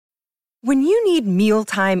When you need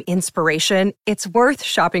mealtime inspiration, it's worth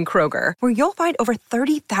shopping Kroger, where you'll find over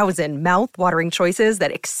 30,000 mouth-watering choices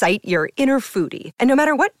that excite your inner foodie. And no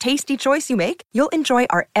matter what tasty choice you make, you'll enjoy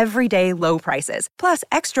our everyday low prices, plus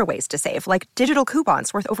extra ways to save, like digital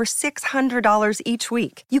coupons worth over $600 each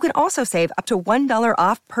week. You can also save up to $1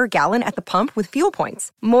 off per gallon at the pump with fuel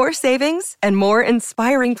points. More savings and more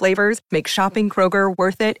inspiring flavors make shopping Kroger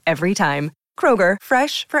worth it every time. Kroger,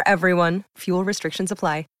 fresh for everyone. Fuel restrictions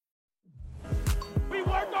apply.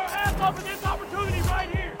 Up in this opportunity right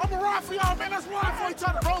here. I'm a ride for y'all, man. Let's ride for each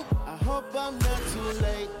other, bro. I hope I'm not too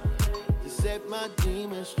late to set my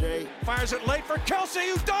demons straight. Fires it late for Kelsey,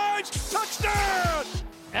 who dodged. Touchdown!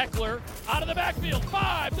 Eckler out of the backfield.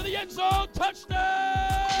 5 to the end zone.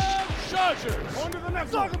 Touchdown! Chargers. On to the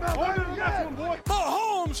next one. On to the next one, boy.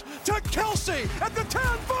 Mahomes to Kelsey at the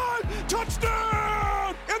 10-5.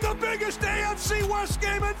 Touchdown! In the biggest AFC West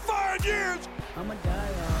game in 5 years. I'm a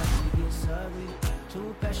die-hard. It gets ugly.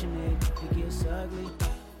 Too passionate, it gets ugly.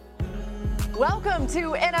 Welcome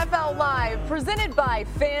to NFL Live, presented by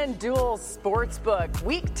FanDuel Sportsbook.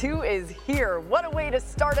 Week 2 is here. What a way to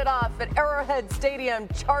start it off at Arrowhead Stadium.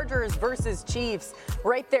 Chargers versus Chiefs,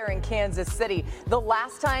 right there in Kansas City. The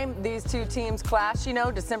last time these two teams clashed,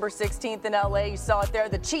 December 16th in LA, you saw it there.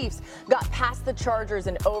 The Chiefs got past the Chargers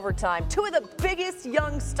in overtime. Two of the biggest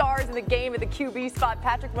young stars in the game at the QB spot,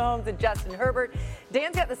 Patrick Mahomes and Justin Herbert.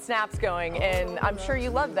 Dan's got the snaps going, and I'm sure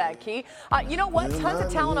you love that, Key. You know what? Tons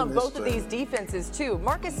of talent on both of these defenses, too.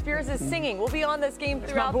 Marcus Spears is singing. We'll be on this game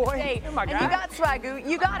throughout the day. And you got Swagoo.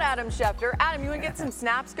 You got Adam Schefter. Adam, you want to get some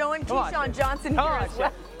snaps going? Keyshawn Johnson here as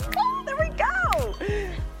well. Oh, there we go.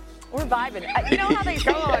 We're vibing. You know how they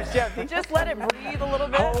say that? Just let it breathe a little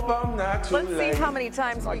bit. Let's see how many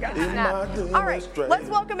times we can snap. All right, let's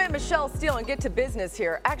welcome in Michelle Steele and get to business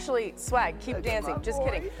here. Actually, Swag, keep dancing. Just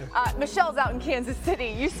kidding. Michelle's out in Kansas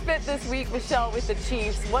City. You spent this week, Michelle, with the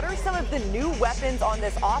Chiefs. What are some of the new weapons on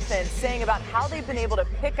this offense saying about how they've been able to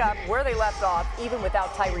pick up where they left off, even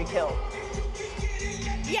without Tyreek Hill?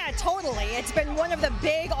 Yeah, totally. It's been one of the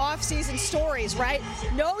big offseason stories, right?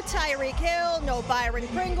 No Tyreek Hill, no Byron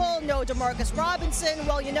Pringle, no Demarcus Robinson.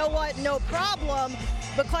 Well, you know what? No problem,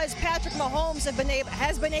 because Patrick Mahomes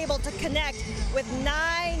has been able to connect with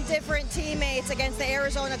 9 different teammates against the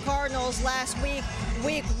Arizona Cardinals last week,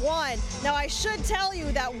 week 1. Now, I should tell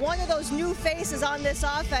you that one of those new faces on this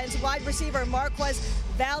offense, wide receiver Marquez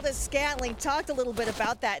Valdes-Scantling, talked a little bit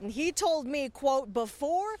about that, and he told me, quote,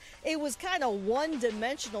 before it was kind of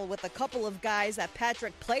one-dimensional with a couple of guys that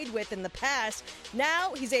Patrick played with in the past.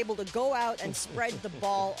 Now he's able to go out and spread the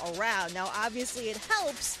ball around. Now, obviously, it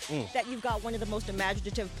helps that you've got one of the most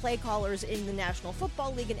imaginative play callers in the National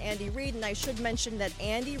Football League in Andy Reid, and I should mention that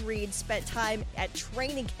Andy Reid spent time at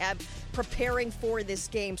training camp preparing for this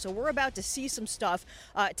game. So we're about to see some stuff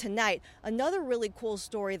tonight. Another really cool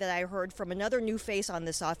story that I heard from another new face on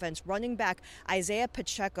this offense, running back Isaiah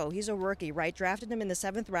Pacheco. He's a rookie, right? Drafted him in the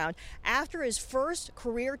 7th round. After his first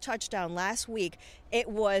career touchdown last week, it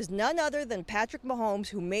was none other than Patrick Mahomes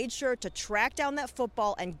who made sure to track down that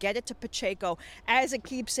football and get it to Pacheco as a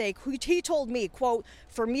keepsake. He told me, quote,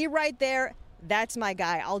 for me right there, that's my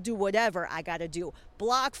guy. I'll do whatever I got to do.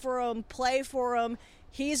 Block for him, play for him.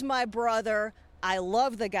 He's my brother. I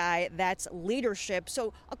love the guy. That's leadership.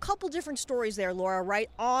 So a couple different stories there, Laura, right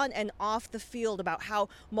on and off the field about how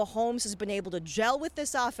Mahomes has been able to gel with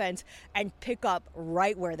this offense and pick up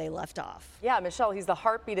right where they left off. Yeah, Michelle, he's the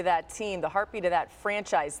heartbeat of that team, the heartbeat of that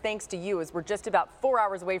franchise, thanks to you, as we're just about 4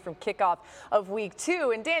 hours away from kickoff of week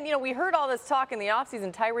 2. And Dan, we heard all this talk in the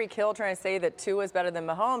offseason, Tyreek Hill trying to say that Tua is better than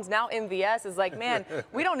Mahomes. Now MVS is like, man,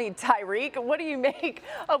 we don't need Tyreek. What do you make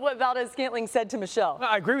of what Valdes-Scantling said to Michelle?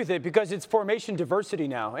 I agree with it, because it's formation diversity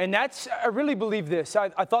now. And I really believe this. I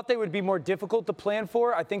thought they would be more difficult to plan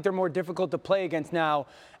for. I think they're more difficult to play against now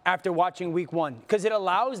after watching week 1, because it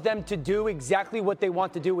allows them to do exactly what they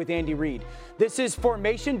want to do with Andy Reid. This is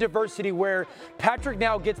formation diversity, where Patrick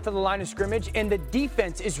now gets to the line of scrimmage and the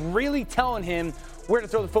defense is really telling him where to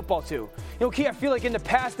throw the football to. Key, I feel like in the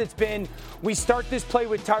past it's been, we start this play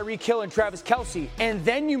with Tyreek Hill and Travis Kelce, and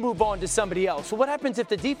then you move on to somebody else. So what happens if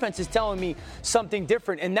the defense is telling me something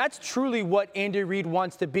different? And that's truly what Andy Reid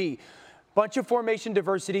wants to be. Bunch of formation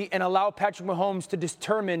diversity and allow Patrick Mahomes to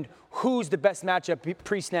determine who's the best matchup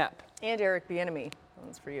pre-snap. And Eric Bieniemy. That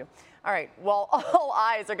one's for you. All right, well, all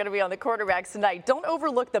eyes are going to be on the quarterbacks tonight. Don't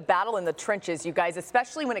overlook the battle in the trenches, you guys,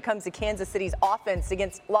 especially when it comes to Kansas City's offense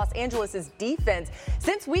against Los Angeles' defense.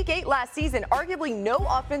 Since Week 8 last season, arguably no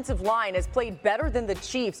offensive line has played better than the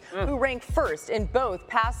Chiefs, who rank first in both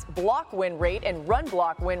pass block win rate and run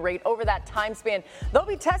block win rate over that time span. They'll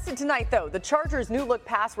be tested tonight, though. The Chargers' new-look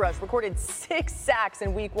pass rush recorded 6 sacks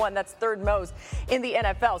in Week 1. That's third most in the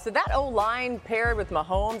NFL. So that O-line paired with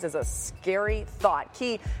Mahomes is a scary thought.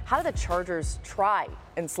 Key, how do the Chargers try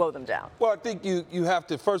and slow them down? Well, I think you have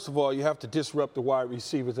to, first of all, you have to disrupt the wide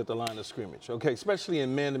receivers at the line of scrimmage, okay? Especially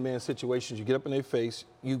in man-to-man situations. You get up in their face,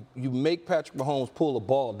 you make Patrick Mahomes pull the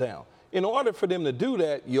ball down. In order for them to do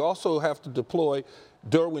that, you also have to deploy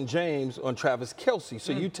Derwin James on Travis Kelce.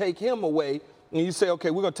 So you take him away and you say, okay,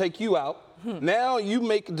 we're going to take you out. Now you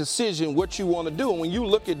make a decision what you want to do. And when you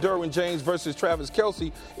look at Derwin James versus Travis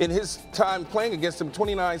Kelce, in his time playing against him,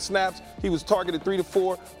 29 snaps, he was targeted 3 to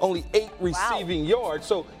 4, only 8 receiving yards.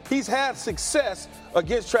 So he's had success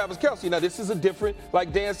against Travis Kelce. Now, this is a different,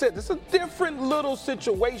 like Dan said, this is a different little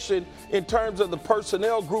situation in terms of the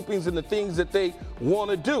personnel groupings and the things that they want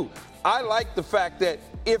to do. I like the fact that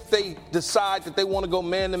if they decide that they want to go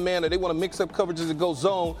man-to-man or they want to mix up coverages and go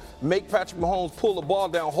zone, make Patrick Mahomes pull the ball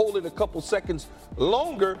down, hold it a couple seconds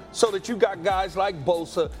longer so that you got guys like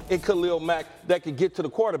Bosa and Khalil Mack that can get to the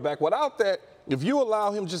quarterback. Without that, if you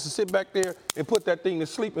allow him just to sit back there and put that thing to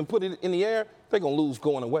sleep and put it in the air, they're going to lose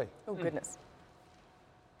going away. Oh, goodness.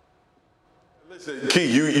 Listen, Key,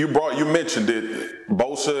 you mentioned it.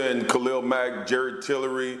 Bosa and Khalil Mack, Jared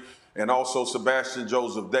Tillery, and also Sebastian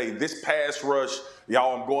Joseph-Day. This pass rush,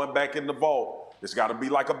 y'all, I'm going back in the vault. It's got to be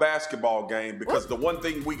like a basketball game because the one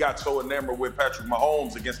thing we got so enamored with Patrick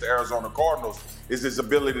Mahomes against the Arizona Cardinals is his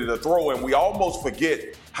ability to throw, and we almost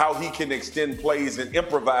forget how he can extend plays and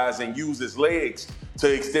improvise and use his legs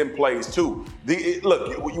to extend plays too.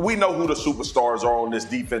 Look, we know who the superstars are on this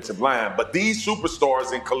defensive line, but these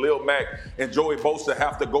superstars in Khalil Mack and Joey Bosa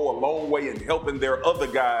have to go a long way in helping their other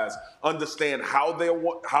guys understand how they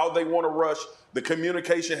want to rush. The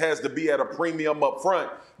communication has to be at a premium up front.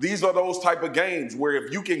 These are those type of games where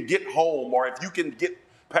if you can get home or if you can get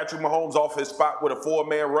Patrick Mahomes off his spot with a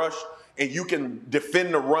 4-man rush and you can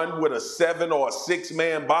defend the run with a 7 or a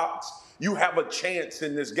 6-man box, you have a chance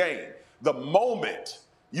in this game. The moment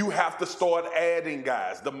you have to start adding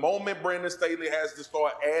guys, the moment Brandon Staley has to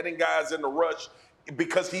start adding guys in the rush,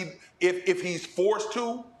 because if he's forced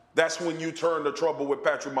to, that's when you turn to trouble with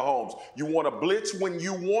Patrick Mahomes. You want to blitz when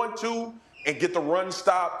you want to and get the run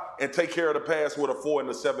stop and take care of the pass with a 4 and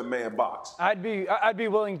a 7-man box. I'd be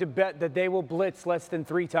willing to bet that they will blitz less than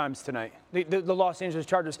 3 times tonight. The Los Angeles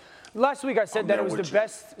Chargers. Last week I said that it was the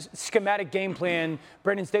best schematic game plan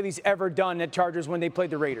Brandon Staley's ever done at Chargers when they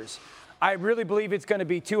played the Raiders. I really believe it's going to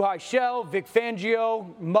be 2 high shell, Vic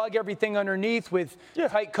Fangio, mug everything underneath with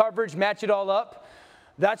tight coverage, match it all up.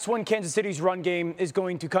 That's when Kansas City's run game is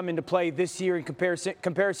going to come into play this year in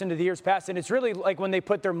comparison to the years past. And it's really like when they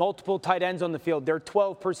put their multiple tight ends on the field. They're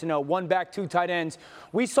 12 personnel, 1 back, 2 tight ends.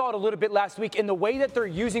 We saw it a little bit last week in the way that they're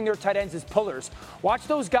using their tight ends as pullers. Watch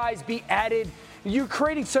those guys be added. You're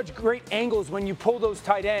creating such great angles when you pull those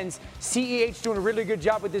tight ends. CEH doing a really good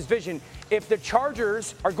job with this vision. If the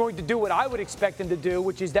Chargers are going to do what I would expect them to do,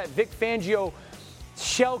 which is that Vic Fangio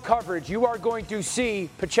shell coverage, you are going to see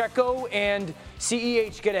Pacheco and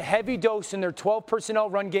CEH get a heavy dose in their 12 personnel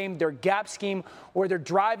run game, their gap scheme, where they're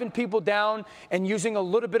driving people down and using a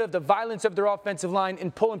little bit of the violence of their offensive line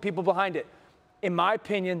and pulling people behind it. In my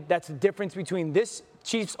opinion, that's the difference between this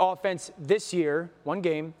Chiefs offense this year, one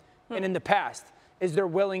game, and in the past, is they're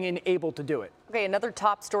willing and able to do it. Okay, another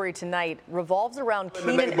top story tonight revolves around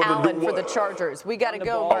Keenan Allen for the Chargers. We got to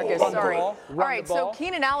go, Marcus. Sorry. All right, so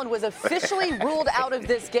Keenan Allen was officially ruled out of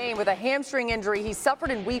this game with a hamstring injury he suffered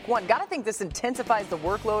in Week 1. Got to think this intensifies the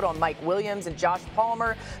workload on Mike Williams and Josh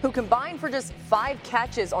Palmer, who combined for just 5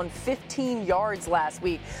 catches on 15 yards last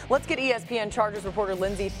week. Let's get ESPN Chargers reporter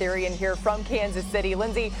Lindsey Therian here from Kansas City.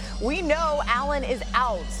 Lindsey, we know Allen is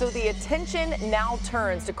out, so the attention now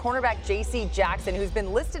turns to cornerback J.C. Jackson, who's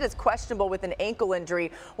been listed as questionable with an ankle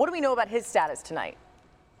injury. What do we know about his status tonight?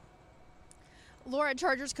 Laura,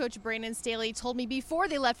 Chargers coach Brandon Staley told me before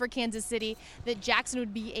they left for Kansas City that Jackson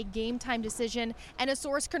would be a game-time decision, and a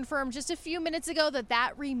source confirmed just a few minutes ago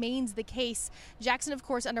that remains the case. Jackson, of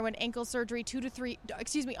course, underwent ankle surgery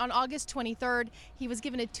on August 23rd. He was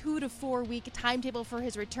given a 2 to 4 week timetable for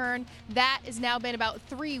his return. That has now been about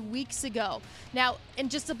 3 weeks ago. Now, in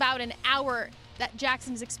just about an hour, that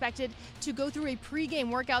Jackson is expected to go through a pregame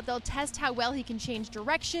workout. They'll test how well he can change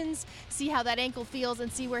directions, see how that ankle feels,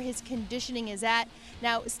 and see where his conditioning is at.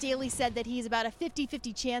 Now, Staley said that he's about a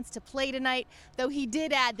 50-50 chance to play tonight, though he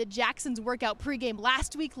did add that Jackson's workout pregame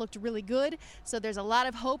last week looked really good, so there's a lot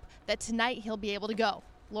of hope that tonight he'll be able to go.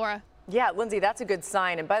 Laura? Yeah, Lindsay, that's a good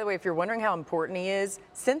sign. And by the way, if you're wondering how important he is,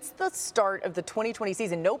 since the start of the 2020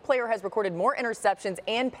 season, no player has recorded more interceptions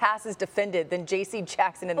and passes defended than J.C.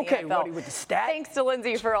 Jackson in the NFL. Okay, Woody with the stat. Thanks to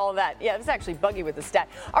Lindsay for all of that. Yeah, it was actually Buggy with the stat.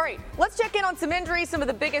 All right, let's check in on some injuries, some of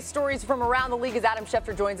the biggest stories from around the league as Adam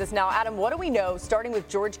Schefter joins us now. Adam, what do we know, starting with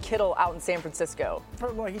George Kittle out in San Francisco?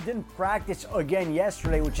 First of all, he didn't practice again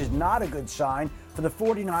yesterday, which is not a good sign for the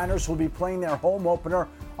 49ers, who will be playing their home opener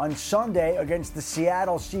on Sunday against the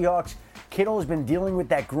Seattle Seahawks. Kittle has been dealing with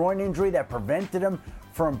that groin injury that prevented him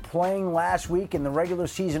from playing last week in the regular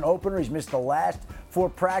season opener. He's missed the last 4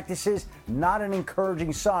 practices. Not an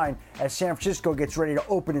encouraging sign as San Francisco gets ready to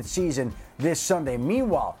open its season this Sunday.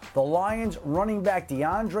 Meanwhile, the Lions running back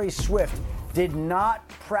DeAndre Swift did not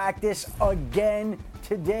practice again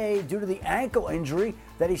today due to the ankle injury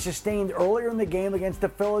that he sustained earlier in the game against the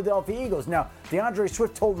Philadelphia Eagles. Now, DeAndre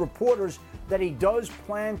Swift told reporters that he does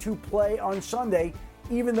plan to play on Sunday,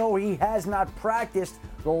 even though he has not practiced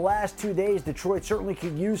the last 2 days. Detroit certainly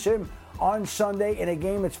could use him on Sunday in a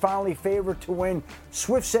game that's finally favored to win.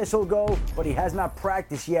 Swift says he'll go, but he has not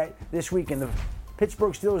practiced yet this week. And the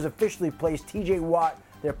Pittsburgh Steelers officially placed T.J. Watt,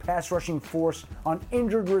 their pass rushing force, on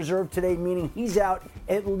injured reserve today, meaning he's out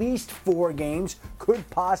at least 4 games. Could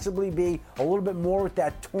possibly be a little bit more with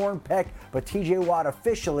that torn pec, but T.J. Watt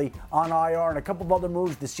officially on IR. And a couple of other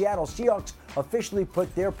moves. The Seattle Seahawks officially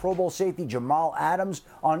put their Pro Bowl safety Jamal Adams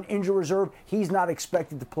on injured reserve. He's not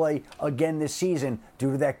expected to play again this season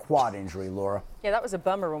due to that quad injury, Laura. Yeah, that was a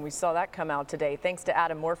bummer when we saw that come out today. Thanks to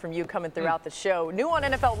Adam. More from you coming throughout the show. New on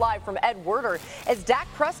NFL Live from Ed Werder as Dak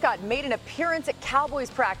Prescott made an appearance at Cowboys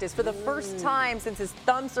practice for the first time since his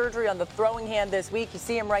thumb surgery on the throwing hand this week. You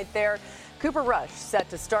see him right there. Cooper Rush set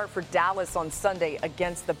to start for Dallas on Sunday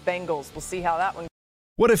against the Bengals. We'll see how that one goes.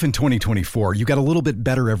 What if in 2024 you got a little bit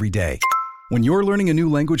better every day? When you're learning a new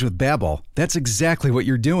language with Babbel, that's exactly what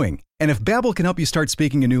you're doing. And if Babbel can help you start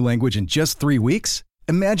speaking a new language in just 3 weeks,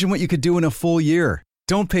 imagine what you could do in a full year.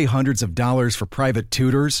 Don't pay hundreds of dollars for private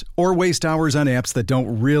tutors or waste hours on apps that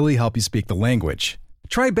don't really help you speak the language.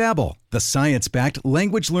 Try Babbel, the science-backed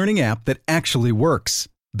language learning app that actually works.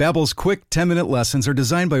 Babbel's quick 10-minute lessons are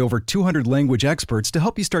designed by over 200 language experts to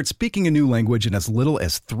help you start speaking a new language in as little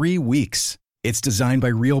as 3 weeks. It's designed by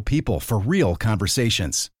real people for real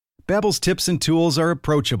conversations. Babbel's tips and tools are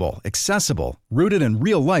approachable, accessible, rooted in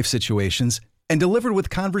real-life situations, and delivered with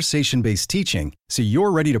conversation-based teaching, so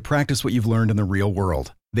you're ready to practice what you've learned in the real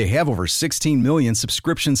world. They have over 16 million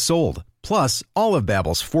subscriptions sold. Plus, all of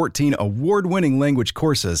Babbel's 14 award-winning language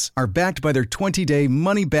courses are backed by their 20-day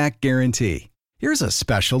money-back guarantee. Here's a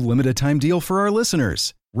special limited-time deal for our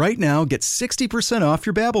listeners. Right now, get 60% off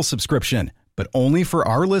your Babbel subscription, but only for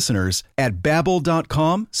our listeners at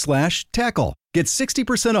Babbel.com/tackle. Get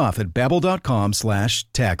 60% off at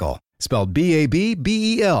Babbel.com/tackle. Spelled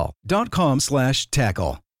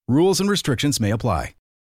BABBEL.com/tackle. Rules and restrictions may apply.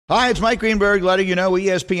 Hi, it's Mike Greenberg letting you know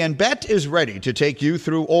ESPN Bet is ready to take you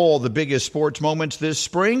through all the biggest sports moments this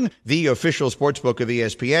spring. The official sportsbook of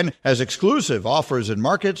ESPN has exclusive offers and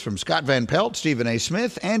markets from Scott Van Pelt, Stephen A.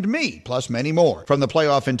 Smith, and me, plus many more. From the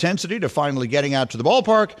playoff intensity to finally getting out to the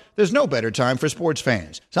ballpark, there's no better time for sports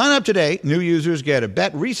fans. Sign up today. New users get a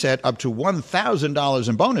bet reset up to $1,000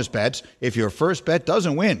 in bonus bets if your first bet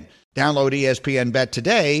doesn't win. Download ESPN Bet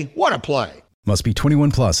today. What a play. Must be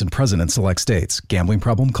 21 plus and present in select states. Gambling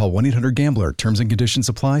problem? Call 1-800-GAMBLER. Terms and conditions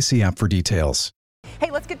apply. See app for details.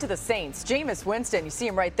 Hey, let's get to the Saints. Jameis Winston, you see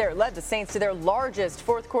him right there, led the Saints to their largest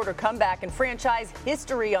fourth-quarter comeback in franchise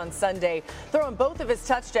history on Sunday, throwing both of his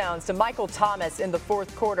touchdowns to Michael Thomas in the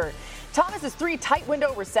fourth quarter. Thomas's 3 tight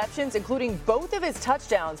window receptions, including both of his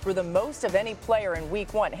touchdowns, were the most of any player in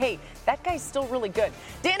Week 1. Hey, that guy's still really good.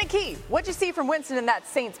 Danny Key, what'd you see from Winston in that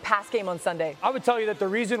Saints pass game on Sunday? I would tell you that the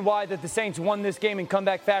reason why that the Saints won this game in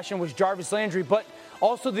comeback fashion was Jarvis Landry, but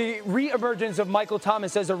also the reemergence of Michael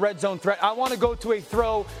Thomas as a red zone threat. I want to go to a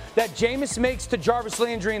throw that Jameis makes to Jarvis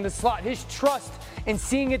Landry in the slot. His trust in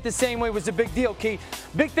seeing it the same way was a big deal, Key.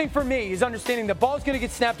 Big thing for me is understanding the ball's going to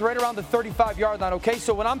get snapped right around the 35-yard line, okay?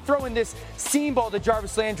 So when I'm throwing this seam ball to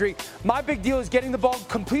Jarvis Landry, my big deal is getting the ball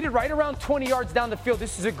completed right around 20 yards down the field.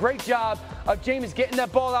 This is a great job of Jameis getting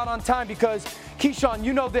that ball out on time because, Keyshawn,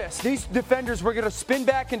 you know this. These defenders were going to spin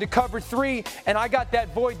back into cover 3, and I got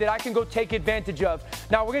that void that I can go take advantage of.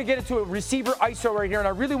 Now, we're going to get into a receiver ISO right here, and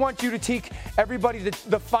I really want you to take everybody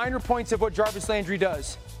the finer points of what Jarvis Landry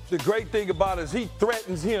does. The great thing about it is he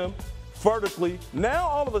threatens him vertically. Now,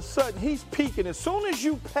 all of a sudden, he's peeking. As soon as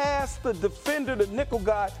you pass the defender, the nickel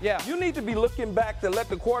guy, you need to be looking back to let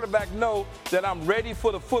the quarterback know that I'm ready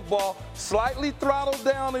for the football. Slightly throttle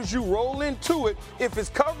down as you roll into it. If it's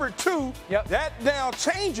covered 2, that now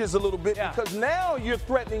changes a little bit because now you're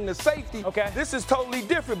threatening the safety. Okay. This is totally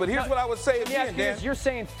different, but here's what I would say again, Dan. You're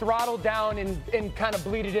saying throttle down and kind of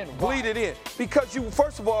bleed it in. Bleed it in. Because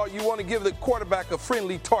first of all, you want to give the quarterback a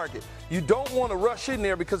friendly target. You don't want to rush in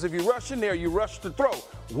there because if you rush in there, you rush to throw.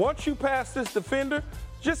 Once you pass this defender,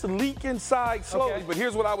 just leak inside slowly. Okay. But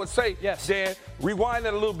here's what I would say, Dan. Rewind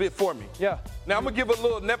that a little bit for me. Yeah. Now, I'm going to give a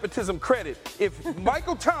little nepotism credit. If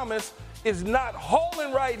Michael Thomas is not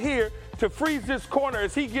hauling right here to freeze this corner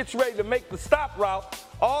as he gets ready to make the stop route,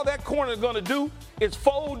 all that corner is going to do is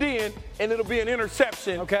fold in, and it'll be an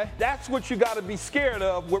interception. Okay. That's what you got to be scared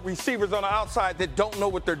of with receivers on the outside that don't know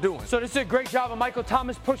what they're doing. So this is a great job of Michael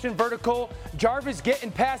Thomas pushing vertical. Jarvis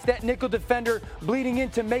getting past that nickel defender, bleeding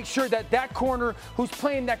in to make sure that that corner who's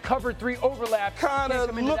playing that cover 3 overlap. Kind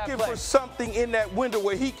of looking for something in that window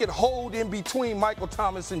where he can hold in between Michael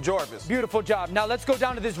Thomas and Jarvis. Beautiful job. Now let's go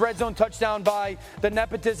down to this red zone touchdown by the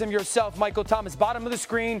nepotism yourself, Michael Thomas. Bottom of the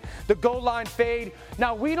screen, the goal line fade.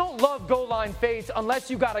 Now we don't love goal line fades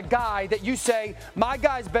unless you got a guy that you say, my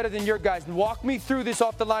guy's better than your guys. And walk me through this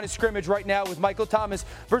off the line of scrimmage right now with Michael Thomas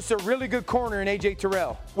versus a really good corner in A.J.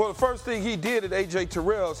 Terrell. Well, the first thing he did at A.J.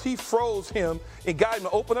 Terrell is he froze him and got him to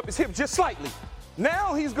open up his hip just slightly.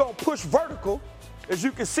 Now he's going to push vertical. As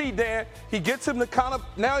you can see, Dan, he gets him to kind of,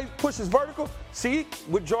 now he pushes vertical. See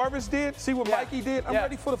what Jarvis did? See what Mikey did? I'm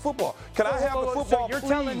ready for the football. Can I have the football, you're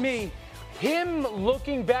telling me him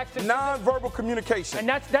looking back to non-verbal communication. And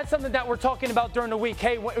that's something that we're talking about during the week.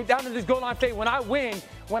 Hey, down to this goal line fade, when I win,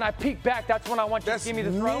 when I peek back, that's when I want you to give me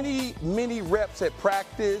the throw. Many reps at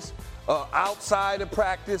practice, outside of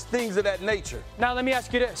practice, things of that nature. Now, let me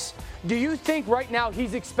ask you this. Do you think right now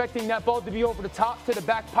he's expecting that ball to be over the top to the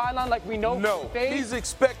back pylon like we know? No, he's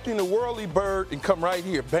expecting the whirly bird and come right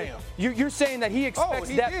here, bam. You're saying that he expects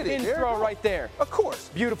that pin throw right there? Of course.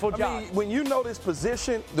 Beautiful job. I mean, when you know this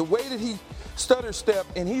position, the way that he stutter step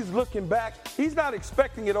and he's looking back, he's not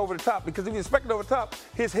expecting it over the top because if he's expecting it over the top,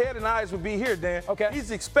 his head and eyes would be here, Dan. Okay. He's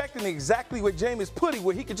expecting exactly what Jameis put it,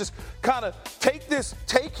 where he could just kind of take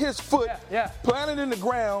his foot, plant it in the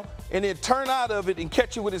ground, and then turn out of it and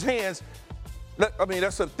catch it with his hands. I mean,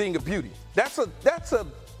 that's a thing of beauty. That's a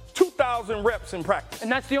 2,000 reps in practice.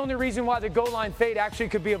 And that's the only reason why the goal line fade actually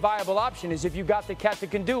could be a viable option is if you got the cat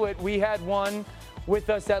that can do it. We had one with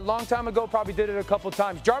us that long time ago, probably did it a couple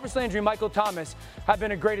times. Jarvis Landry and Michael Thomas have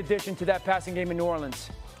been a great addition to that passing game in New Orleans.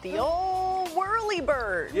 The old whirly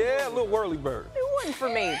bird. Yeah, a little whirly bird. New one for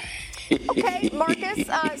me. Okay, Marcus,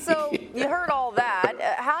 so you heard all that.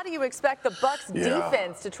 How do you expect the Bucs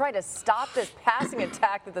defense to try to stop this passing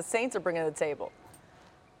attack that the Saints are bringing to the table?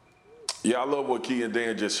 Yeah, I love what Key and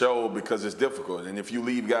Dan just showed because it's difficult. And if you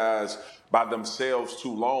leave guys by themselves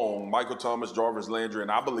too long, Michael Thomas, Jarvis Landry,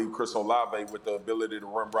 and I believe Chris Olave with the ability to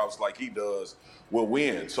run routes like he does will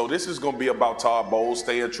win. So this is going to be about Todd Bowles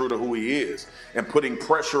staying true to who he is and putting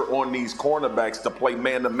pressure on these cornerbacks to play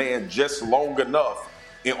man-to-man just long enough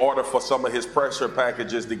in order for some of his pressure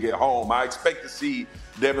packages to get home. I expect to see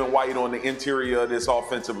Devin White on the interior of this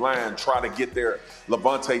offensive line try to get there.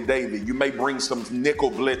 Levante David, you may bring some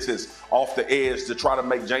nickel blitzes off the edge to try to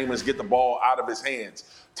make Jameis get the ball out of his hands.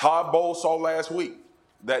 Todd Bowles saw last week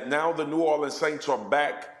that now the New Orleans Saints are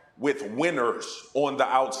back with winners on the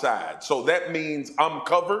outside. So that means I'm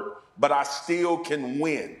covered, but I still can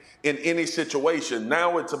win in any situation.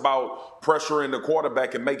 Now it's about pressuring the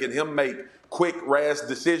quarterback and making him make quick, rash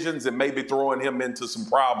decisions and maybe throwing him into some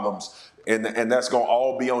problems. And that's going to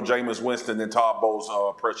all be on Jameis Winston and Todd Bowles'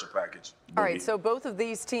 pressure package. All right, so both of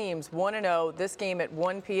these teams 1-0, this game at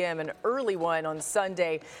 1 p.m., an early one on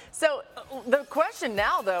Sunday. So the question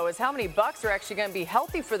now, though, is how many Bucs are actually going to be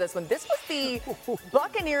healthy for this one? This was the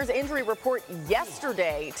Buccaneers injury report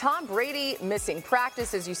yesterday. Tom Brady missing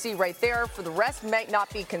practice, as you see right there. For the rest, might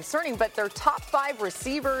not be concerning, but their top 5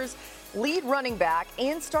 receivers, lead running back,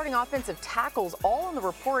 and starting offensive tackles all in the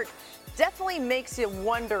report definitely makes you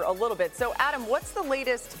wonder a little bit. So, Adam, what's the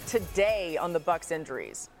latest today on the Bucs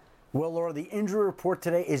injuries? Well, Laura, the injury report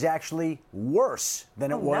today is actually worse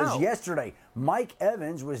than it was yesterday. Mike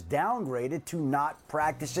Evans was downgraded to not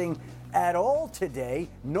practicing at all today.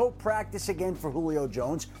 No practice again for Julio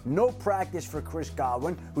Jones. No practice for Chris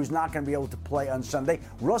Godwin, who's not going to be able to play on Sunday.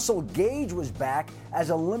 Russell Gage was back as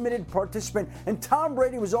a limited participant. And Tom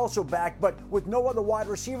Brady was also back, but with no other wide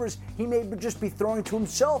receivers, he may just be throwing to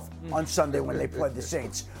himself on Sunday when they play the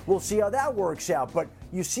Saints. We'll see how that works out. But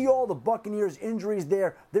you see all the Buccaneers injuries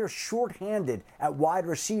there. They're shorthanded at wide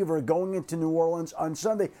receiver going into New Orleans on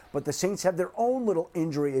Sunday. But the Saints have their own little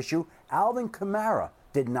injury issue. Alvin Kamara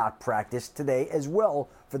did not practice today as well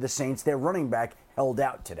for the Saints. Their running back held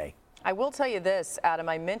out today. I will tell you this, Adam.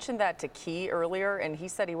 I mentioned that to Key earlier, and he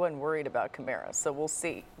said he wasn't worried about Kamara. So we'll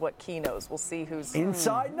see what Key knows. We'll see who's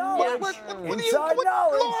inside knowledge. Insider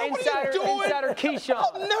Keyshawn.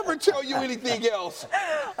 I'll never tell you anything else.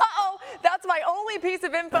 Uh-oh, that's my only piece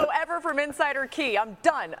of info ever from Insider Key. I'm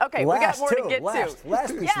done. Okay, we got more to get to. Last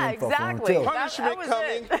piece of info exactly. From him too. Punishment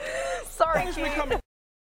coming. Sorry, Key.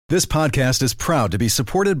 This podcast is proud to be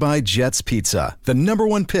supported by Jets Pizza, the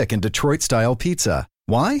 #1 pick in Detroit-style pizza.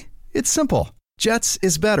 Why? It's simple. Jets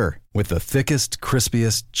is better. With the thickest,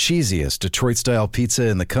 crispiest, cheesiest Detroit-style pizza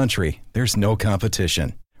in the country, there's no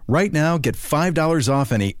competition. Right now, get $5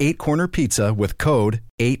 off any 8-corner pizza with code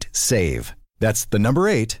 8SAVE. That's the number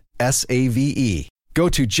 8, S-A-V-E. Go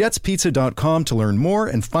to jetspizza.com to learn more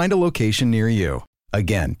and find a location near you.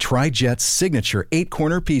 Again, try Jet's signature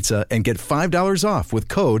 8-corner pizza and get $5 off with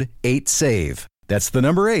code 8SAVE. That's the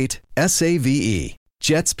number 8, S-A-V-E.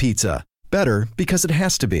 Jet's Pizza. Better because it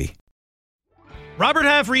has to be. Robert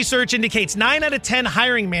Half research indicates 9 out of 10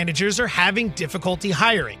 hiring managers are having difficulty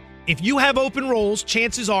hiring. If you have open roles,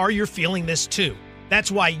 chances are you're feeling this too.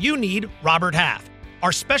 That's why you need Robert Half.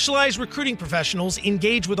 Our specialized recruiting professionals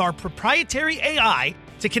engage with our proprietary AI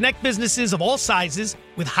to connect businesses of all sizes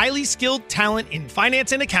with highly skilled talent in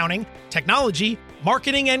finance and accounting, technology,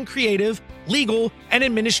 marketing and creative, legal, and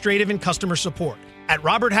administrative and customer support. At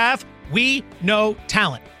Robert Half, we know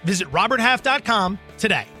talent. Visit roberthalf.com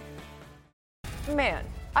today. Man,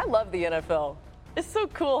 I love the NFL. It's so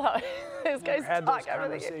cool how these guys had talk those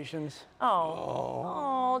everything. conversations.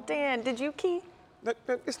 Oh, Dan, did you, Key?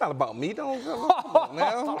 It's not about me. Don't come on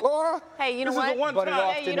now, Laura. Hey, you know This what? is the one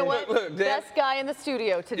time. Hey, you know what? Look, Dan, Best guy in the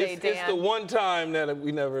studio today, Dan. It's the one time that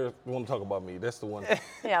we never want to talk about me. That's the one time.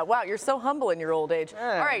 Yeah, wow, you're so humble in your old age.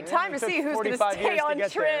 All right, time to see who's going to stay on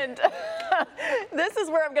trend. This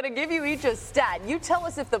is where I'm going to give you each a stat. You tell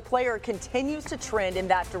us if the player continues to trend in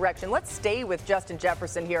that direction. Let's stay with Justin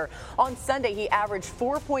Jefferson here. On Sunday, he averaged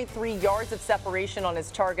 4.3 yards of separation on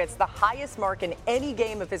his targets, the highest mark in any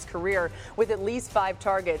game of his career with at least 5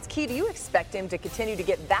 targets. Key, do you expect him to continue to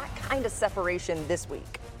get that kind of separation this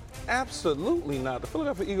week? Absolutely not. The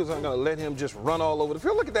Philadelphia Eagles aren't going to let him just run all over the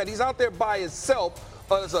field. Look at that. He's out there by himself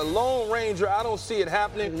as a lone ranger. I don't see it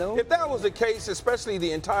happening. No. If that was the case, especially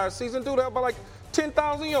the entire season, dude, that by like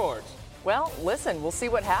 10,000 yards. Well, listen, we'll see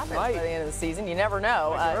what happens by the end of the season. You never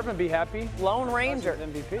know. Urban be happy. Lone Ranger.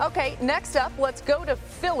 MVP. Okay, next up, let's go to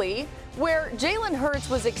Philly, where Jalen Hurts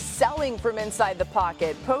was excelling from inside the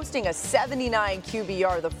pocket, posting a 79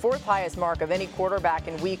 QBR, the 4th highest mark of any quarterback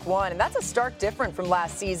in Week 1. And that's a stark difference from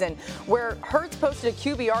last season, where Hurts posted a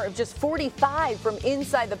QBR of just 45 from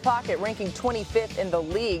inside the pocket, ranking 25th in the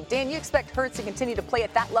league. Dan, you expect Hurts to continue to play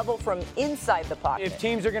at that level from inside the pocket? If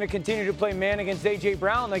teams are going to continue to play man against A.J.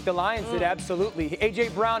 Brown like the Lions did, absolutely. A.J.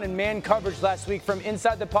 Brown in man coverage last week from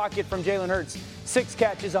inside the pocket from Jalen Hurts. 6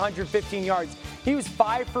 catches, 115 yards. He was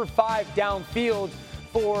 5 for 5 downfield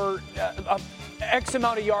for X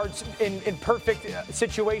amount of yards in perfect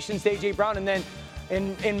situations to A.J. Brown. And then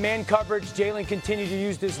in man coverage, Jalen continued to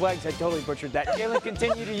use his legs. I totally butchered that. Jalen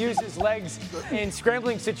continued to use his legs in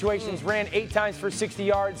scrambling situations, ran 8 times for 60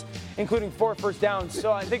 yards, including 4 first downs.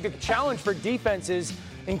 So I think the challenge for defenses,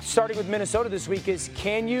 and starting with Minnesota this week, is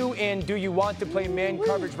can you and do you want to play man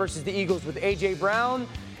coverage versus the Eagles with A.J. Brown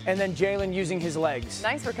and then Jalen using his legs?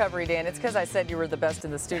 Nice recovery, Dan. It's because I said you were the best in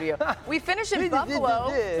the studio. We finish in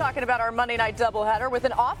Buffalo, talking about our Monday night doubleheader with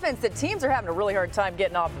an offense that teams are having a really hard time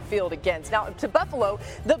getting off the field against. Now, to Buffalo,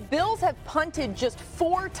 the Bills have punted just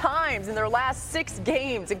 4 times in their last 6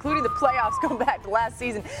 games, including the playoffs going back to last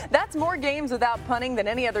season. That's more games without punting than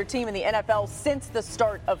any other team in the NFL since the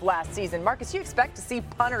start of last season. Marcus, you expect to see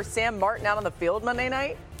punter Sam Martin out on the field Monday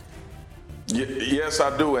night? Yes,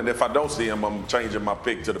 I do. And if I don't see him, I'm changing my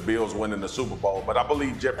pick to the Bills winning the Super Bowl. But I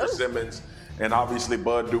believe Jeffrey Simmons and obviously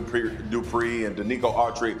Bud Dupree and Danico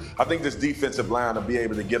Autry. I think this defensive line will be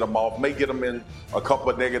able to get them off, may get them in a couple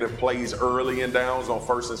of negative plays early in downs on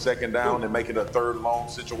first and second down and make it a third long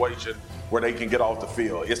situation where they can get off the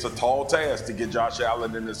field. It's a tall task to get Josh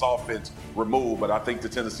Allen in this offense removed, but I think the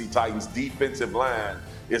Tennessee Titans defensive line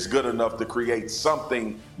is good enough to create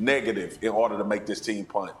something negative in order to make this team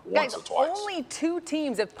punt once or twice. Only 2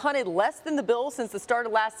 teams have punted less than the Bills since the start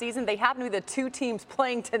of last season. They happen to be the 2 teams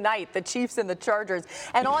playing tonight, the Chiefs and the Chargers.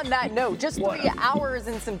 And on that note, just 3 hours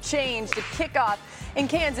and some change to kick off in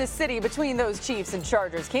Kansas City between those Chiefs and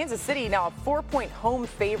Chargers. Kansas City now 4-point home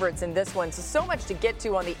favorites in this one. So much to get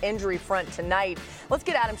to on the injury front tonight. Let's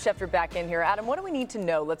get Adam Schefter back in here. Adam, what do we need to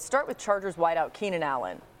know? Let's start with Chargers wideout Keenan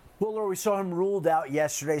Allen. Well, we saw him ruled out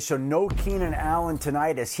yesterday, so no Keenan Allen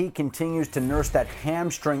tonight as he continues to nurse that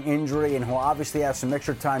hamstring injury, and he'll obviously have some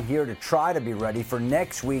extra time here to try to be ready for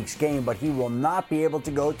next week's game, but he will not be able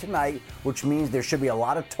to go tonight, which means there should be a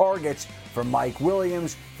lot of targets for Mike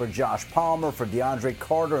Williams, for Josh Palmer, for DeAndre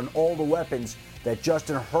Carter, and all the weapons that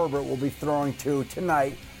Justin Herbert will be throwing to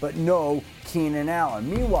tonight, but no Keenan Allen.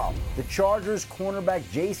 Meanwhile, the Chargers cornerback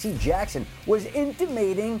J.C. Jackson was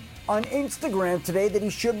intimating on Instagram today that he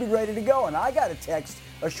should be ready to go, and I got a text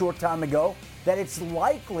a short time ago that it's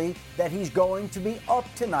likely that he's going to be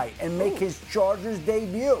up tonight and make his Chargers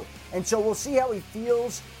debut. And so we'll see how he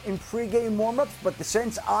feels in pregame warmups, but the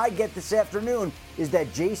sense I get this afternoon is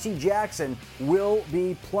that J.C. Jackson will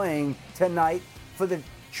be playing tonight for the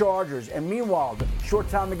Chargers. And meanwhile, a short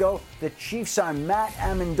time ago, the Chiefs signed Matt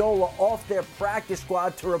Amendola off their practice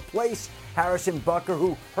squad to replace Harrison Butker,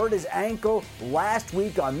 who hurt his ankle last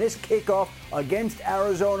week on this kickoff against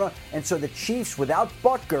Arizona. And so the Chiefs, without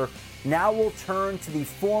Butker, now will turn to the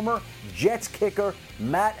former Jets kicker,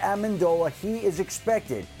 Matt Amendola. He is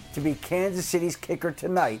expected to be Kansas City's kicker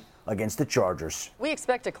tonight against the Chargers. We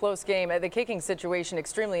expect a close game. The kicking situation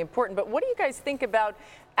extremely important. But what do you guys think about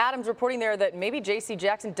Adams reporting there that maybe J.C.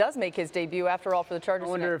 Jackson does make his debut after all for the Chargers?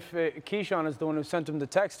 I wonder if Keyshawn is the one who sent him the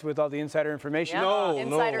text with all the insider information. Yeah,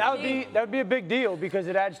 No. That would be a big deal because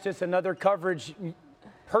it adds just another coverage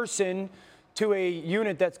person to a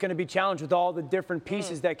unit that's going to be challenged with all the different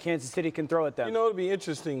pieces that Kansas City can throw at them. You know, it'll be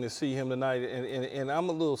interesting to see him tonight, and I'm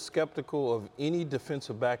a little skeptical of any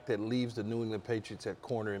defensive back that leaves the New England Patriots at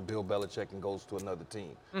corner and Bill Belichick and goes to another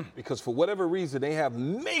team. Because for whatever reason, they have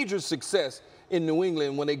major success in New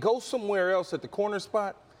England. When they go somewhere else at the corner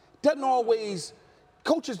spot, doesn't always –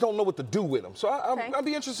 coaches don't know what to do with them. So I'll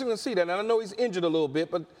be interested to see that. And I know he's injured a little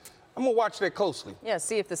bit, but – I'm going to watch that closely. Yeah,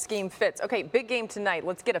 see if the scheme fits. Okay, big game tonight.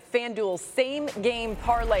 Let's get a FanDuel same-game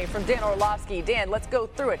parlay from Dan Orlovsky. Dan, let's go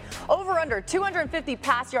through it. Over-under, 250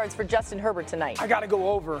 pass yards for Justin Herbert tonight. I got to go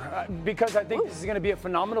over because I think this is going to be a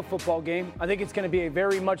phenomenal football game. I think it's going to be a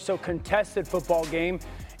very much so contested football game.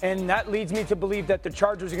 And that leads me to believe that the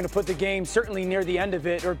Chargers are going to put the game certainly near the end of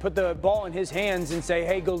it or put the ball in his hands and say,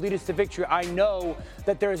 hey, go lead us to victory. I know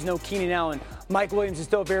that there is no Keenan Allen. Mike Williams is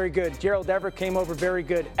still very good. Gerald Everett came over very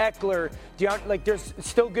good. Eckler, there's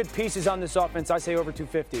still good pieces on this offense. I say over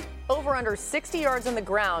 250. Over under 60 yards on the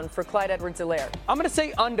ground for Clyde Edwards-Helaire. I'm going to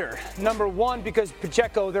say under. Number one, because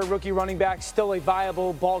Pacheco, their rookie running back, still a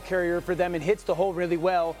viable ball carrier for them and hits the hole really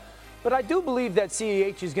well. But I do believe that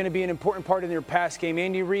CEH is going to be an important part in their pass game.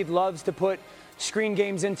 Andy Reid loves to put screen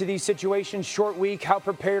games into these situations. Short week, how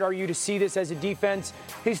prepared are you to see this as a defense?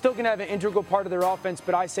 He's still going to have an integral part of their offense,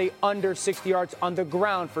 but I say under 60 yards on the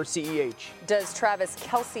ground for CEH. Does Travis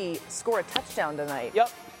Kelce score a touchdown tonight? Yep.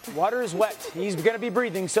 Water is wet. He's going to be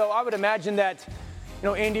breathing. So I would imagine that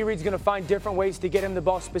Andy Reid's going to find different ways to get him the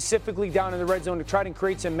ball specifically down in the red zone to try to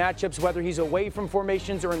create some matchups, whether he's away from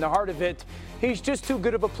formations or in the heart of it. He's just too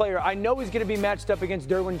good of a player. I know he's going to be matched up against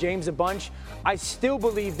Derwin James a bunch. I still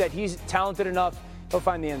believe that he's talented enough. He'll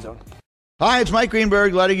find the end zone. Hi, it's Mike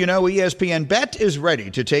Greenberg letting you know ESPN Bet is ready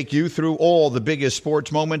to take you through all the biggest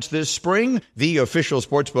sports moments this spring. The official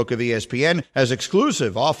sportsbook of ESPN has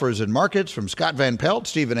exclusive offers and markets from Scott Van Pelt,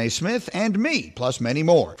 Stephen A. Smith, and me, plus many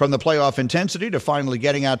more. From the playoff intensity to finally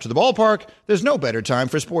getting out to the ballpark, there's no better time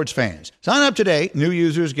for sports fans. Sign up today. New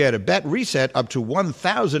users get a bet reset up to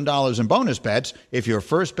 $1,000 in bonus bets if your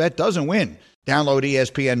first bet doesn't win. Download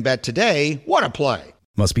ESPN Bet today. What a play.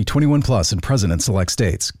 Must be 21 plus and present in select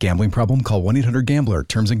states. Gambling problem? Call 1-800-GAMBLER.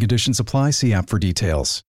 Terms and conditions apply. See app for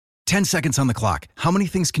details. 10 seconds on the clock. How many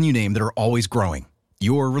things can you name that are always growing?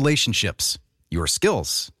 Your relationships, your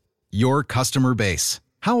skills, your customer base.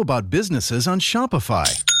 How about businesses on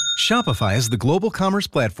Shopify? Shopify is the global commerce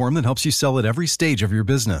platform that helps you sell at every stage of your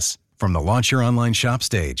business. From the launch your online shop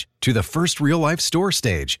stage to the first real-life store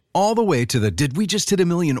stage, all the way to the did we just hit 1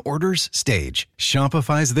 million orders stage.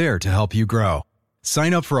 Shopify's there to help you grow.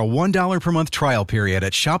 Sign up for a $1 per month trial period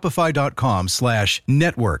at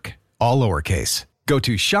shopify.com/network, all lowercase. Go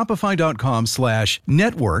to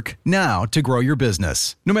shopify.com/network now to grow your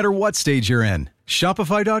business, no matter what stage you're in.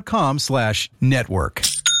 Shopify.com/network.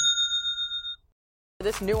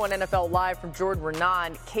 This new on NFL Live from Jordan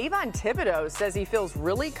Renan, Kayvon Thibodeau says he feels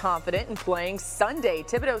really confident in playing Sunday.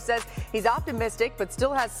 Thibodeau says he's optimistic but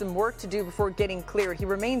still has some work to do before getting cleared. He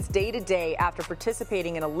remains day-to-day after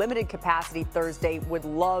participating in a limited capacity Thursday. Would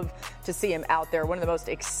love to see him out there. One of the most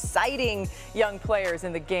exciting young players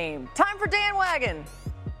in the game. Time for Dan Wagon.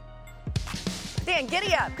 Dan,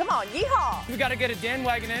 giddy up. Come on, yeehaw. We got to get a Dan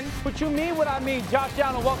Wagon in. What you mean, what I mean. Josh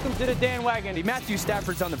Allen, welcome to the Dan Wagon. Matthew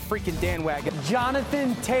Stafford's on the freaking Dan Wagon.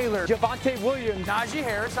 Jonathan Taylor, Javonte Williams, Najee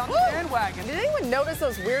Harris on the Dan Wagon. Did anyone notice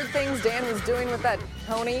those weird things Dan was doing with that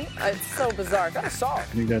pony? It's so bizarre. Got a saw. I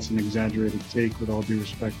think that's an exaggerated take, with all due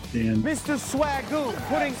respect to Dan. Mr. Swagoo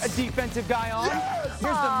putting a defensive guy on. Yes! Here's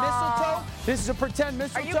the mistletoe. This is a pretend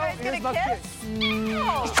mistletoe. Are you guys going to kiss?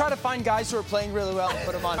 No. Just try to find guys who are playing really well and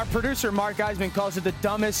put them on. Our producer, Mark Eisman, calls it the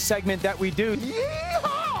dumbest segment that we do.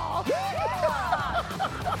 Yeehaw!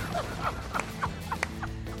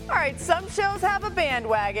 All right, some shows have a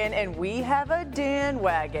bandwagon, and we have a Dan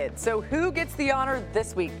Wagon. So who gets the honor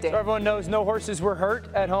this week, Dan? So everyone knows no horses were hurt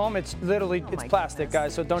at home. It's literally, it's plastic,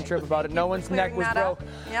 guys, so don't trip about it. No one's neck was broke.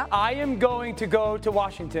 Yep. I am going to go to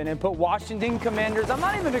Washington and put Washington Commanders. I'm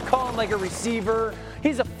not even going to call him like a receiver.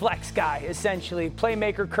 He's a flex guy, essentially.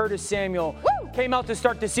 Playmaker Curtis Samuel. Woo! Came out to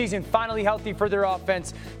start the season, finally healthy for their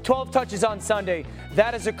offense. 12 touches on Sunday.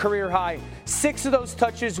 That is a career high. 6 of those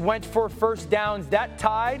touches went for first downs. That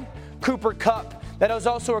tied Cooper Kupp. That was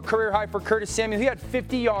also a career high for Curtis Samuel. He had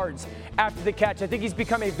 50 yards after the catch. I think he's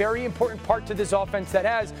become a very important part to this offense that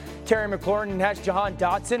has Terry McLaurin and has Jahan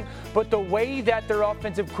Dotson. But the way that their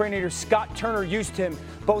offensive coordinator, Scott Turner, used him,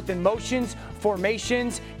 both in motions,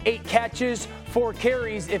 formations, 8 catches, 4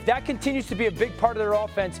 carries, if that continues to be a big part of their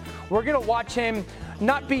offense, we're going to watch him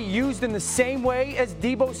not be used in the same way as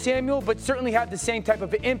Deebo Samuel, but certainly have the same type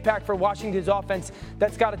of impact for Washington's offense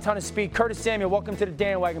that's got a ton of speed. Curtis Samuel, welcome to the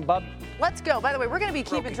Dan Wagon, bub. Let's go. By the way, we're going to be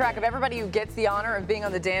keeping track of everybody who gets the honor of being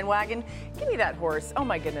on the Dan Wagon. Give me that horse. Oh,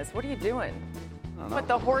 my goodness. What are you doing? But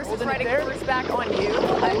the horse is riding horseback on you.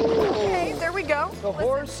 Okay, there we go. The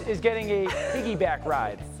horse is getting a piggyback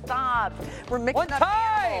ride. Stop. We're mixing up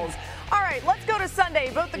animals. All right, let's go to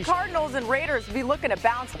Sunday. Both the Cardinals and Raiders will be looking to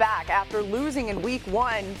bounce back after losing in Week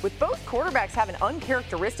 1. With both quarterbacks having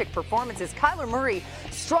uncharacteristic performances, Kyler Murray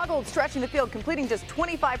struggled stretching the field, completing just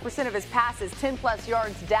 25% of his passes, 10-plus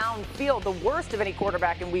yards downfield, the worst of any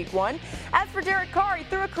quarterback in Week 1. As for Derek Carr, he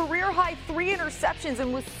threw a career-high 3 interceptions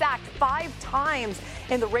and was sacked 5 times,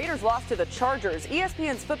 and the Raiders lost to the Chargers.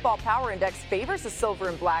 ESPN's Football Power Index favors the Silver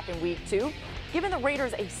and Black in Week 2, giving the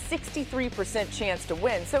Raiders a 63% chance to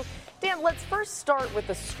win. So, Dan, let's first start with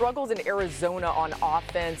the struggles in Arizona on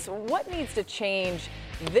offense. What needs to change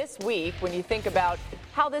this week when you think about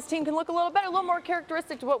how this team can look a little better, a little more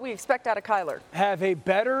characteristic to what we expect out of Kyler? Have a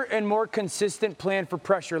better and more consistent plan for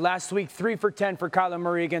pressure. Last week, 3 for 10 for Kyler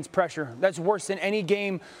Murray against pressure. That's worse than any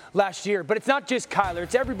game last year. But it's not just Kyler.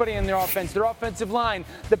 It's everybody in their offense, their offensive line,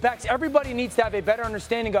 the backs. Everybody needs to have a better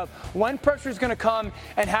understanding of when pressure is going to come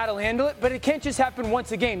and how to handle it. But it can't just happen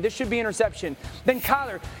once a game. This should be interception. Then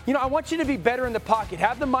Kyler, I want you to be better in the pocket.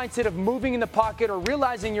 Have the mindset of moving in the pocket or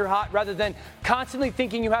realizing you're hot rather than constantly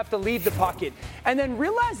thinking you have to leave the pocket. And then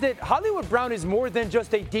realize that Hollywood Brown is more than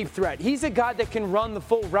just a deep threat. He's a guy that can run the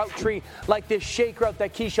full route tree like this shake route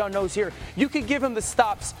that Keyshawn knows here. You could give him the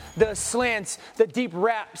stops, the slants, the deep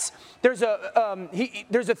wraps. There's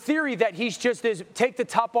a theory that he's just this take the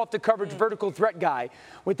top off the coverage vertical threat guy.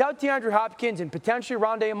 Without DeAndre Hopkins and potentially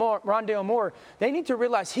Rondale Moore, they need to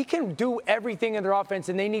realize he can do everything in their offense,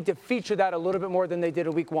 and they need to feature that a little bit more than they did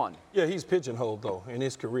in Week 1. Yeah, he's pigeonholed, though, in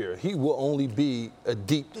his career. He will only be a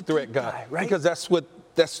deep threat guy, right? Because that's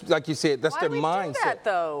like you said, that's their mindset. Why do we do that,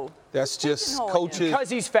 though? That's just coaches. Because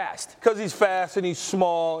he's fast. Because he's fast and he's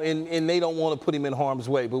small, and they don't want to put him in harm's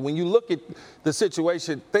way. But when you look at the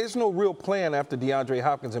situation, there's no real plan after DeAndre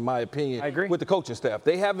Hopkins, in my opinion. I agree. With the coaching staff.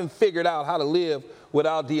 They haven't figured out how to live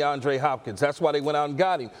without DeAndre Hopkins. That's why they went out and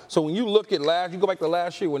got him. So when you look at you go back to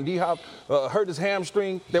last year when D-Hop hurt his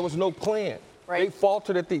hamstring, there was no plan. Right. They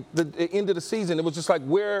faltered at the end of the season. It was just like,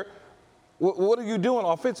 what are you doing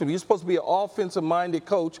offensively? You're supposed to be an offensive-minded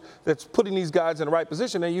coach that's putting these guys in the right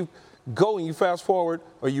position. And you go and you fast forward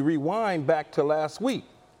or you rewind back to last week.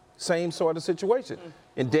 Same sort of situation.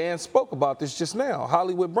 And Dan spoke about this just now.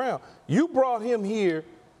 Hollywood Brown. You brought him here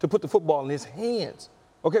to put the football in his hands.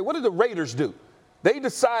 Okay, what did the Raiders do? They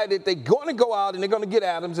decided they're going to go out and they're going to get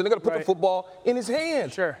Adams and they're going to put the football in his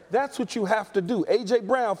hand. Sure. That's what you have to do. A.J.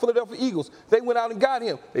 Brown, Philadelphia Eagles, they went out and got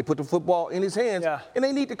him. They put the football in his hands. Yeah. And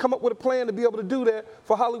they need to come up with a plan to be able to do that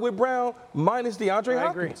for Hollywood Brown minus DeAndre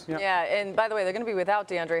Hopkins. I agree. Yeah, and by the way, they're going to be without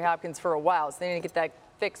DeAndre Hopkins for a while, so they need to get that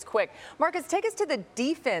fixed quick. Marcus, take us to the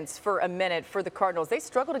defense for a minute for the Cardinals. They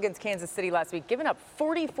struggled against Kansas City last week, giving up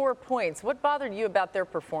 44 points. What bothered you about their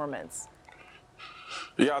performance?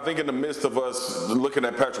 Yeah, I think in the midst of us looking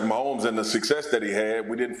at Patrick Mahomes and the success that he had,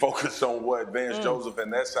 we didn't focus on what Vance Joseph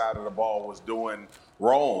and that side of the ball was doing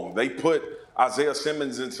wrong. They put Isaiah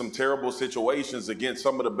Simmons in some terrible situations against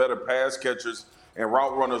some of the better pass catchers and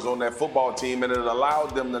route runners on that football team, and it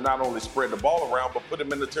allowed them to not only spread the ball around, but put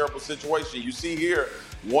him in a terrible situation. You see here,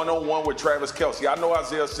 one-on-one with Travis Kelce. I know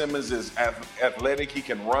Isaiah Simmons is athletic, he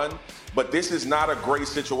can run, but this is not a great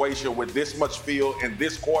situation with this much field and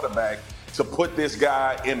this quarterback to put this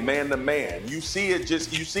guy in man-to-man. You see him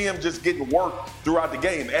just getting work throughout the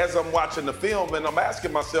game. As I'm watching the film and I'm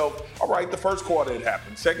asking myself, all right, the first quarter it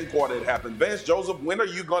happened, second quarter it happened. Vance Joseph, when are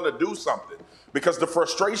you going to do something? Because the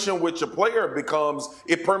frustration with your player becomes,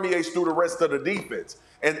 it permeates through the rest of the defense.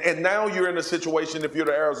 And now you're in a situation, if you're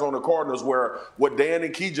the Arizona Cardinals, where what Dan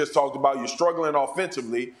and Key just talked about, you're struggling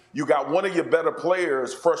offensively. You got one of your better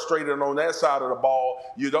players frustrated on that side of the ball.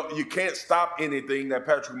 You can't stop anything that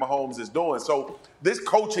Patrick Mahomes is doing. So this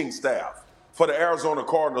coaching staff for the Arizona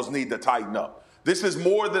Cardinals need to tighten up. This is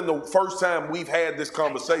more than the first time we've had this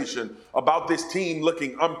conversation about this team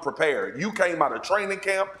looking unprepared. You came out of training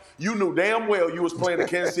camp. You knew damn well you was playing the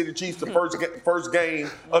Kansas City Chiefs the first game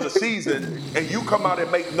of the season, and you come out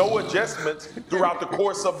and make no adjustments throughout the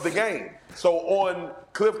course of the game. So on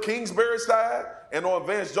Cliff Kingsbury's side and on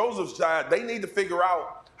Vance Joseph's side, they need to figure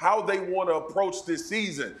out how they want to approach this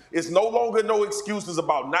season. It's no longer no excuses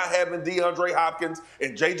about not having DeAndre Hopkins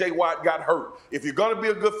and J.J. Watt got hurt. If you're going to be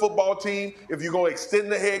a good football team, if you're going to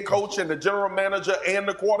extend the head coach and the general manager and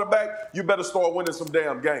the quarterback, you better start winning some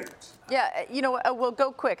damn games. Yeah, we'll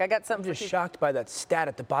go quick. I got something. I'm just shocked by that stat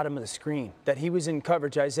at the bottom of the screen, that he was in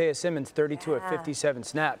coverage, Isaiah Simmons, 32 of 57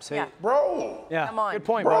 snaps. Hey, bro. Yeah, come on. Good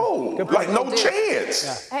point, bro. Good point. Like, no chance.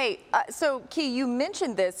 Yeah. Hey, so, Key, you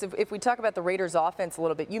mentioned this, if we talk about the Raiders' offense a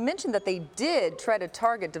little bit, you mentioned that they did try to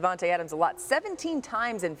target Devontae Adams a lot, 17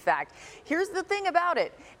 times, in fact. Here's the thing about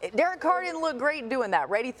it. Derek Carr didn't look great doing that,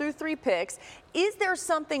 right? He threw 3 picks. Is there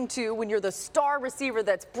something to when you're the star receiver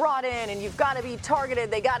that's brought in and you've got to be targeted,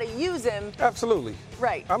 they got to use him? Absolutely.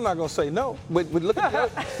 Right. I'm not going to say no, but look at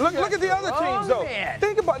the other teams, though. Man.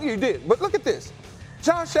 Think about it. You did, but look at this.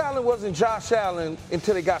 Josh Allen wasn't Josh Allen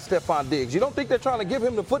until they got Stephon Diggs. You don't think they're trying to give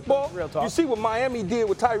him the football? Real talk. You see what Miami did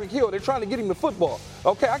with Tyreek Hill. They're trying to get him the football.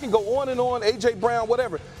 Okay, I can go on and on, A.J. Brown,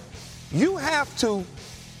 whatever. You have to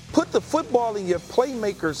put the football in your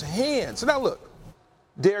playmakers' hands. Now, look,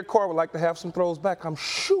 Derek Carr would like to have some throws back, I'm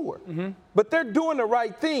sure. Mm-hmm. But they're doing the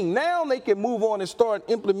right thing. Now they can move on and start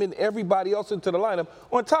implementing everybody else into the lineup.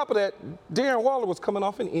 On top of that, Darren Waller was coming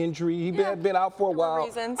off an injury. He had been out for a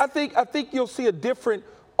while. I think you'll see a different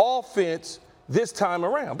offense this time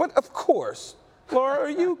around. But, of course, Laura, are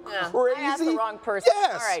you crazy? I asked the wrong person.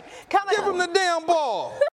 Yes. All right. Give him the damn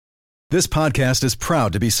ball. This podcast is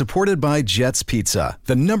proud to be supported by Jets Pizza,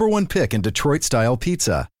 the #1 pick in Detroit-style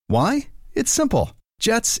pizza. Why? It's simple.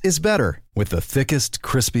 Jets is better. With the thickest,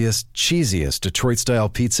 crispiest, cheesiest Detroit-style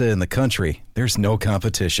pizza in the country, there's no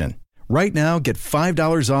competition. Right now, get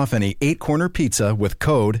 $5 off any 8-corner pizza with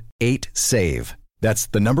code 8SAVE. That's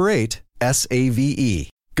the number 8, S-A-V-E.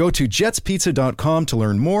 Go to jetspizza.com to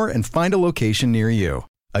learn more and find a location near you.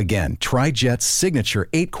 Again, try Jet's signature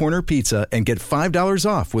 8-corner pizza and get $5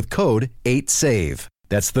 off with code 8SAVE.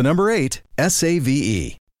 That's the number 8,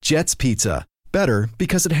 S-A-V-E. Jet's Pizza. Better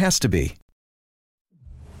because it has to be.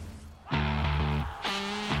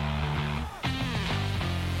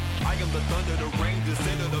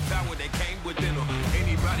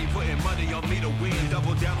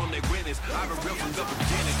 I've been real from the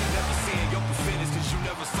beginning. Never seeing your percentage cause you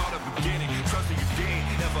never saw the beginning. Trusting you did,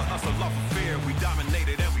 never hustle off of fear. We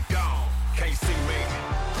dominated and we gone. Can't see me.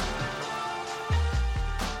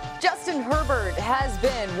 Justin Herbert has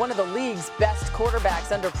been one of the league's best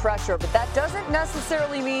quarterbacks under pressure, but that doesn't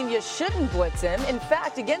necessarily mean you shouldn't blitz him. In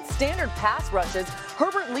fact, against standard pass rushes,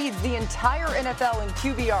 Herbert leads the entire NFL in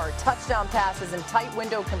QBR, touchdown passes, and tight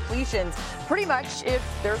window completions. Pretty much, if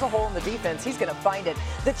there's a hole in the defense, he's going to find it.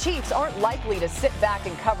 The Chiefs aren't likely to sit back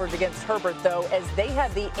in coverage against Herbert, though, as they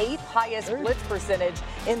have the 8th highest blitz percentage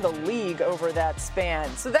in the league over that span.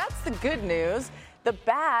 So that's the good news. The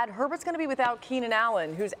bad, Herbert's going to be without Keenan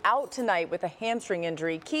Allen, who's out tonight with a hamstring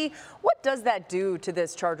injury. Key, what does that do to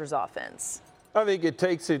this Chargers offense? I think it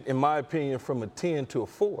takes it, in my opinion, from a 10 to a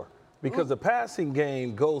 4 because the passing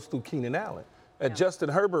game goes through Keenan Allen. Justin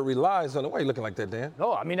Herbert relies on it. Why are you looking like that, Dan?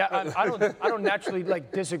 No, I mean, I don't naturally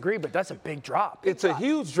disagree, but that's a big drop. It's a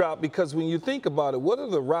huge drop because when you think about it, what are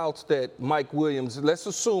the routes that Mike Williams, let's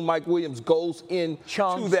assume Mike Williams goes in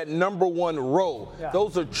to that number one row. Yeah.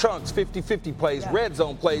 Those are chunks, 50-50 plays, red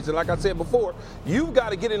zone plays. And like I said before, you've got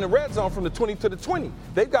to get in the red zone from the 20 to the 20.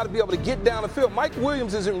 They've got to be able to get down the field. Mike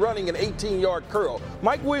Williams isn't running an 18-yard curl.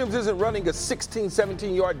 Mike Williams isn't running a 16,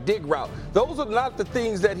 17-yard dig route. Those are not the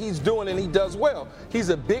things that he's doing and he does well. He's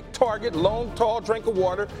a big target, long, tall drink of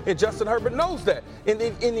water, and Justin Herbert knows that. And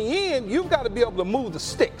in the end, you've got to be able to move the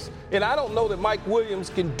sticks. And I don't know that Mike Williams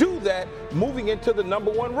can do that moving into the number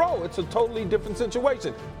one row. It's a totally different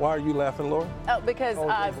situation. Why are you laughing, Laura? Oh, because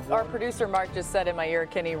our producer, Mark, just said in my ear,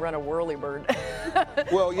 can he run a whirlybird?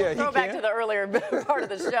 Well, yeah, he can. Go back to the earlier part of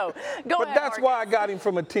the show. Go ahead, that's why I got him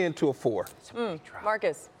from a 10 to a 4.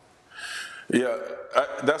 Marcus. Yeah,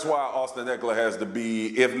 that's why Austin Ekeler has to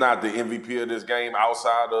be, if not the MVP of this game,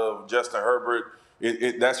 outside of Justin Herbert.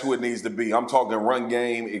 That's who it needs to be. I'm talking run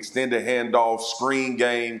game, extended handoff, screen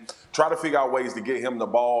game. Try to figure out ways to get him the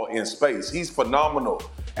ball in space. He's phenomenal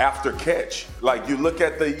after catch. Like, you look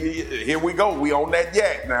at here we go. We on that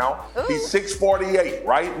yak now. Ooh. He's 6'48",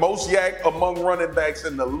 right? Most yak among running backs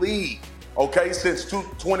in the league, okay, since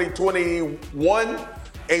 2021.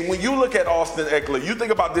 And when you look at Austin Ekeler, you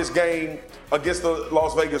think about this game against the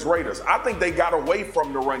Las Vegas Raiders. I think they got away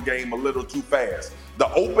from the run game a little too fast.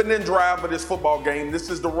 The opening drive of this football game, this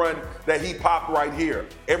is the run that he popped right here.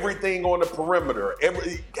 Everything on the perimeter,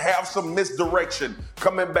 have some misdirection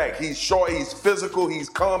coming back. He's short, he's physical, he's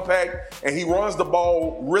compact, and he runs the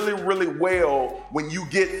ball really, really well when you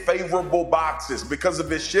get favorable boxes because of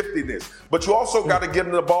his shiftiness. But you also got to get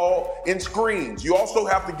him the ball in screens. You also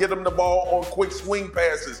have to get him the ball on quick swing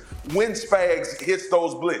passes when Spags hits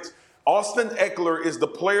those blitz. Austin Ekeler is the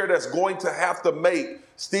player that's going to have to make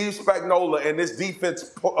Steve Spagnuolo and this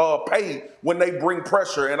defense pay when they bring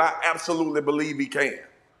pressure, and I absolutely believe he can.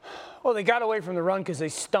 Well, they got away from the run because they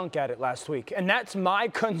stunk at it last week. And that's my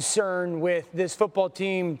concern with this football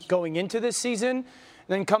team going into this season and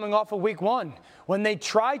then coming off of week 1. When they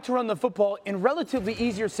tried to run the football in relatively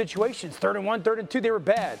easier situations, 3rd and 1, 3rd and 2, they were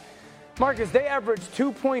bad. Marcus, they averaged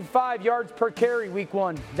 2.5 yards per carry week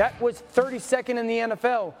 1. That was 32nd in the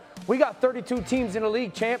NFL. We got 32 teams in the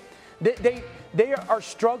league, champ. They are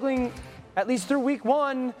struggling, at least through week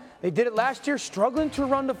 1. They did it last year, struggling to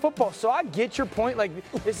run the football. So I get your point. Like,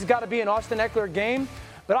 this has got to be an Austin Ekeler game.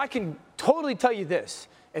 But I can totally tell you this.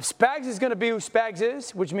 If Spags is going to be who Spags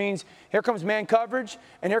is, which means here comes man coverage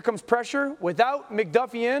and here comes pressure, without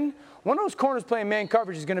McDuffie in, one of those corners playing man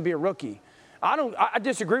coverage is going to be a rookie. I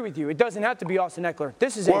disagree with you. It doesn't have to be Austin Ekeler.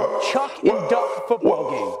 This is a chuck and duck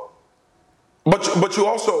football game. But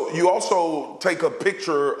you also take a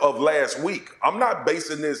picture of last week. I'm not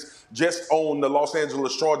basing this just on the Los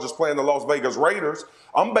Angeles Chargers playing the Las Vegas Raiders.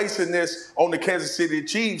 I'm basing this on the Kansas City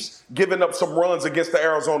Chiefs giving up some runs against the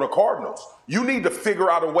Arizona Cardinals. You need to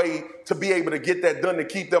figure out a way to be able to get that done to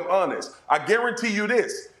keep them honest. I guarantee you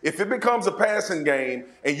this. If it becomes a passing game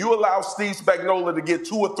and you allow Steve Spagnuolo to get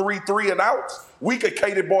 2 or 3 and outs, we could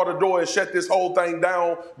cater bar the door and shut this whole thing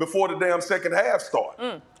down before the damn second half starts.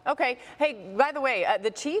 Okay. Hey, by the way, the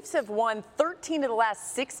Chiefs have won 13 of the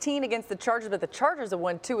last 16 against the Chargers, but the Chargers have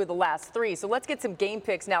won 2 of the last 3. So let's get some game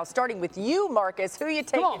picks now, starting with you, Marcus. Who are you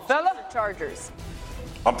taking, Chiefs or Chargers?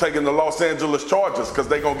 I'm taking the Los Angeles Chargers because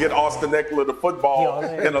they're going to get Austin Ekeler the football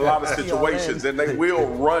in a lot of situations, and they will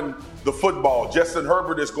run the football. Justin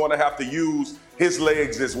Herbert is going to have to use his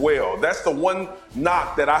legs as well. That's the one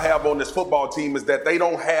knock that I have on this football team is that they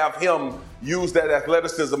don't have him use that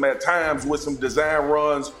athleticism at times with some design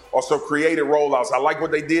runs or some creative rollouts. I like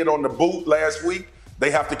what they did on the boot last week. They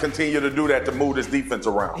have to continue to do that to move this defense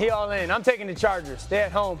around. He all in. I'm taking the Chargers. They're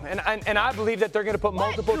at home. And I believe that they're going to put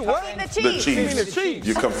multiple tight ends. The Chiefs.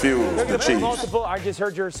 You're confused. They're going to put Chiefs. multiple. I just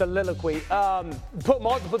heard your soliloquy. Put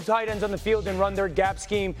multiple tight ends on the field and run their gap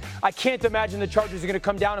scheme. I can't imagine the Chargers are going to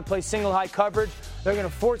come down and play single high coverage. They're going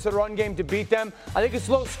to force the run game to beat them. I think it's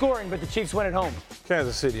low scoring, but the Chiefs win at home.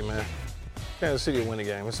 Kansas City, man. Kansas City will win the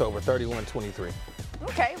game. It's over 31-23.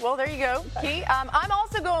 Okay, well, there you go, Key. I'm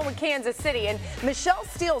also going with Kansas City. And Michelle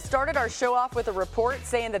Steele started our show off with a report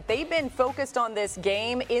saying that they've been focused on this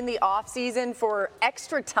game in the offseason for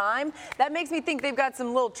extra time. That makes me think they've got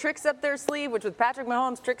some little tricks up their sleeve, which with Patrick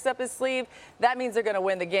Mahomes tricks up his sleeve, that means they're going to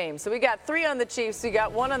win the game. So we got 3 on the Chiefs. We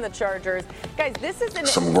got 1 on the Chargers. Guys, this is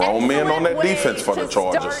some grown men on that way defense for the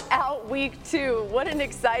Chargers. Start out week 2. What an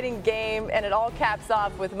exciting game, and it all caps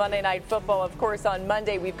off with Monday Night Football. Of course, on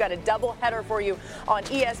Monday, we've got a doubleheader for you on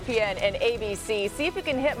ESPN and ABC. See if you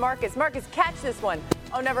can hit Marcus. Marcus, catch this one.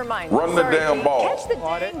 Oh, never mind. Run the damn ball. Catch the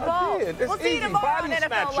dang ball. It's We'll see you easy. tomorrow Body on NFL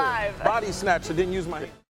snatcher. Live. Body snatcher. Didn't use my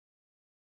hand.